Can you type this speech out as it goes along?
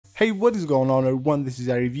Hey, what is going on everyone? This is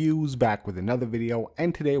iReviews back with another video,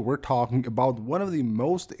 and today we're talking about one of the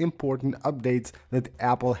most important updates that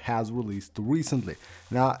Apple has released recently.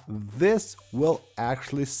 Now, this will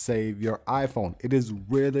actually save your iPhone. It is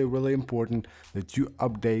really important that you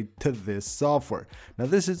update to this software. Now,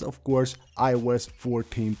 this is of course iOS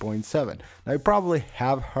 14.7. Now, you probably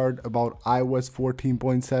have heard about iOS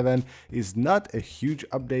 14.7. It's not a huge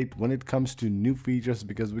update when it comes to new features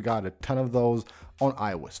because we got a ton of those on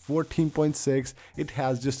iOS 14.6. It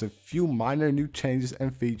has just a few minor new changes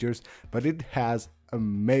and features, but it has a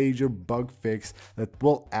major bug fix that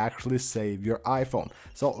will actually save your iPhone.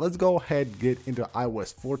 So let's go ahead, get into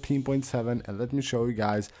iOS 14.7 and let me show you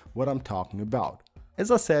guys what I'm talking about.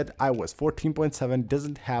 As I said, iOS 14.7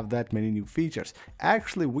 doesn't have that many new features.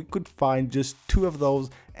 Actually, we could find just two of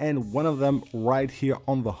those, and one of them right here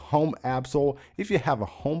on the Home app. So if you have a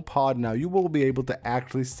HomePod now, you will be able to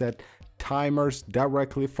actually set timers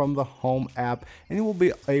directly from the Home app, and you will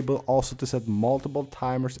be able also to set multiple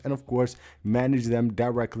timers and of course manage them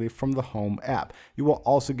directly from the Home app. You will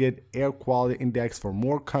also get air quality index for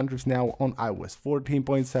more countries now on iOS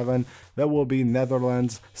 14.7. That will be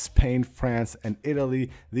Netherlands, Spain, France, and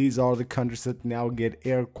Italy. These are the countries that now get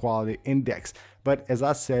air quality index. But as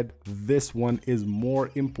I said, this one is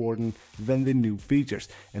more important than the new features.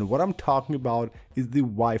 And what I'm talking about is the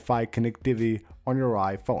Wi-Fi connectivity on your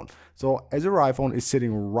iPhone. So as your iPhone is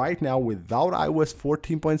sitting right now without iOS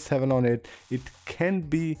 14.7 on it, it can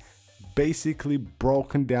be basically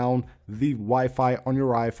broken down. The Wi-Fi on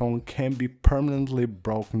your iPhone can be permanently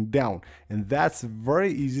broken down. And that's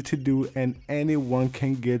very easy to do, and anyone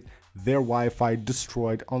can get their Wi-Fi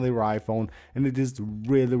destroyed on their iPhone, and it is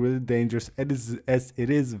really dangerous. It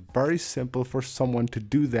is very simple for someone to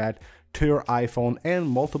do that to your iPhone and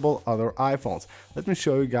multiple other iPhones. Let me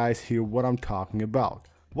show you guys here what I'm talking about.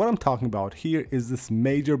 What I'm talking about here is this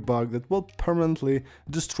major bug that will permanently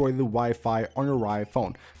destroy the Wi-Fi on your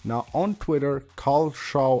iPhone. Now on Twitter, Carl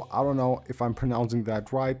Shaw, I don't know if I'm pronouncing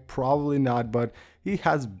that right, probably not, but he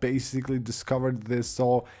has basically discovered this.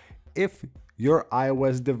 So if your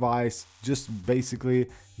iOS device just basically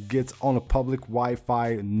gets on a public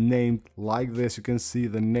Wi-Fi named like this, you can see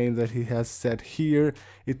the name that he has set here,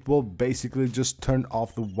 it will basically just turn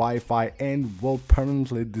off the Wi-Fi and will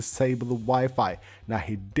permanently disable the Wi-Fi. Now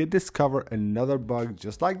he did discover another bug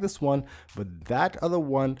just like this one, but that other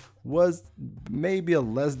one was maybe a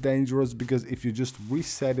less dangerous because if you just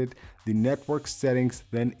reset it, the network settings,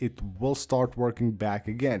 then it will start working back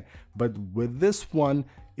again. But with this one,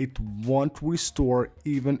 it won't restore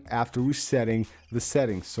even after resetting the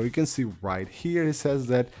settings. So you can see right here, it says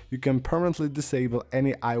that you can permanently disable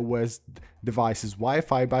any iOS device's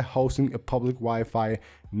Wi-Fi by hosting a public Wi-Fi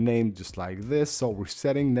named just like this. So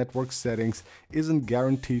resetting network settings isn't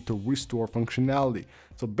guaranteed to restore functionality.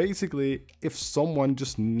 So basically, if someone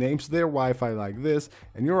just names their Wi-Fi like this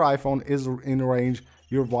and your iPhone is in range,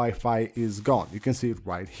 your Wi-Fi is gone. You can see it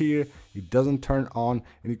right here. It doesn't turn on,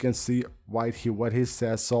 and you can see right here what he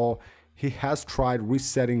says. So he has tried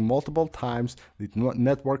resetting multiple times the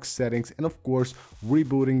network settings and of course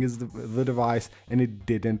rebooting the device, and it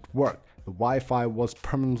didn't work. The Wi-Fi was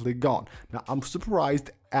permanently gone. Now I'm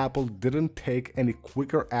surprised Apple didn't take any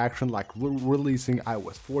quicker action like releasing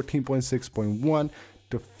iOS 14.6.1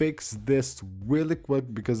 to fix this really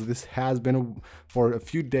quick, because this has been for a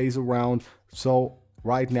few days around. So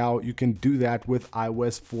right now you can do that with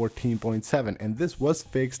iOS 14.7, and this was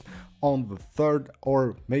fixed on the third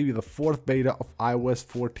or maybe the fourth beta of iOS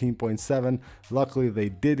 14.7. Luckily they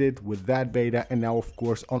did it with that beta, and now of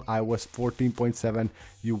course on iOS 14.7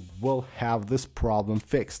 you will have this problem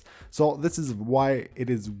fixed. So this is why it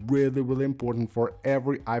is really important for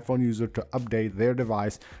every iPhone user to update their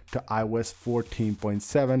device to iOS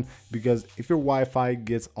 14.7, because if your Wi-Fi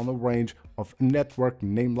gets on the range of a network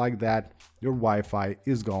named like that, your Wi-Fi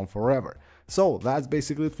is gone forever. So that's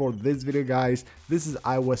basically it for this video, guys. This is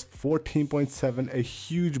iOS 14.7, a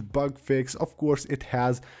huge bug fix. Of course, it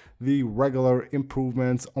has the regular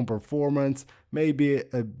improvements on performance, maybe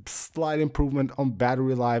a slight improvement on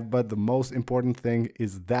battery life, but the most important thing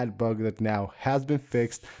is that bug that now has been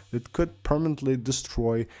fixed that could permanently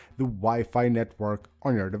destroy the Wi-Fi network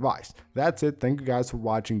on your device. That's it. Thank you guys for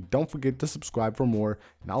watching. Don't forget to subscribe for more,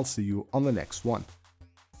 and I'll see you on the next one.